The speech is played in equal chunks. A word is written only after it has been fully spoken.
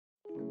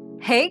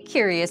Hey,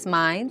 curious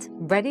minds,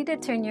 ready to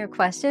turn your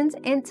questions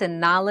into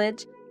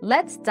knowledge?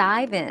 Let's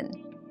dive in.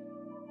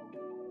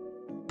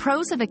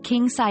 Pros of a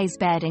king-size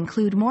bed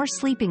include more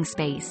sleeping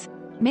space,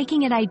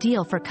 making it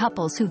ideal for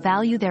couples who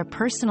value their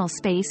personal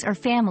space or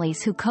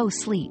families who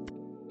co-sleep.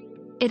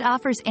 It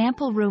offers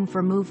ample room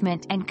for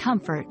movement and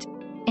comfort,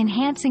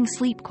 enhancing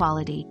sleep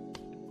quality.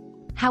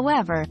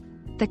 However,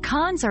 the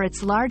cons are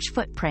its large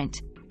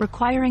footprint,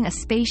 requiring a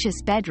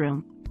spacious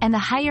bedroom, and the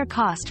higher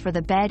cost for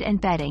the bed and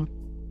bedding.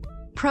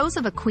 Pros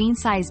of a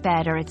queen-size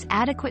bed are its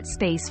adequate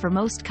space for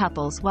most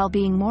couples while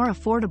being more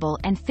affordable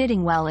and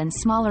fitting well in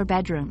smaller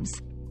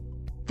bedrooms.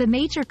 The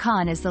major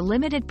con is the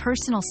limited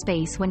personal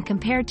space when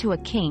compared to a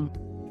king,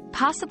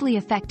 possibly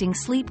affecting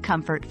sleep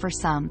comfort for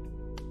some.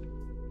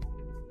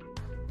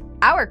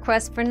 Our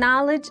quest for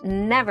knowledge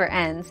never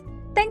ends.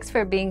 Thanks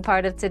for being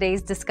part of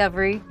today's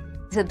discovery.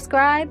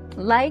 Subscribe,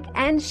 like,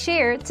 and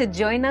share to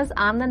join us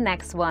on the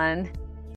next one.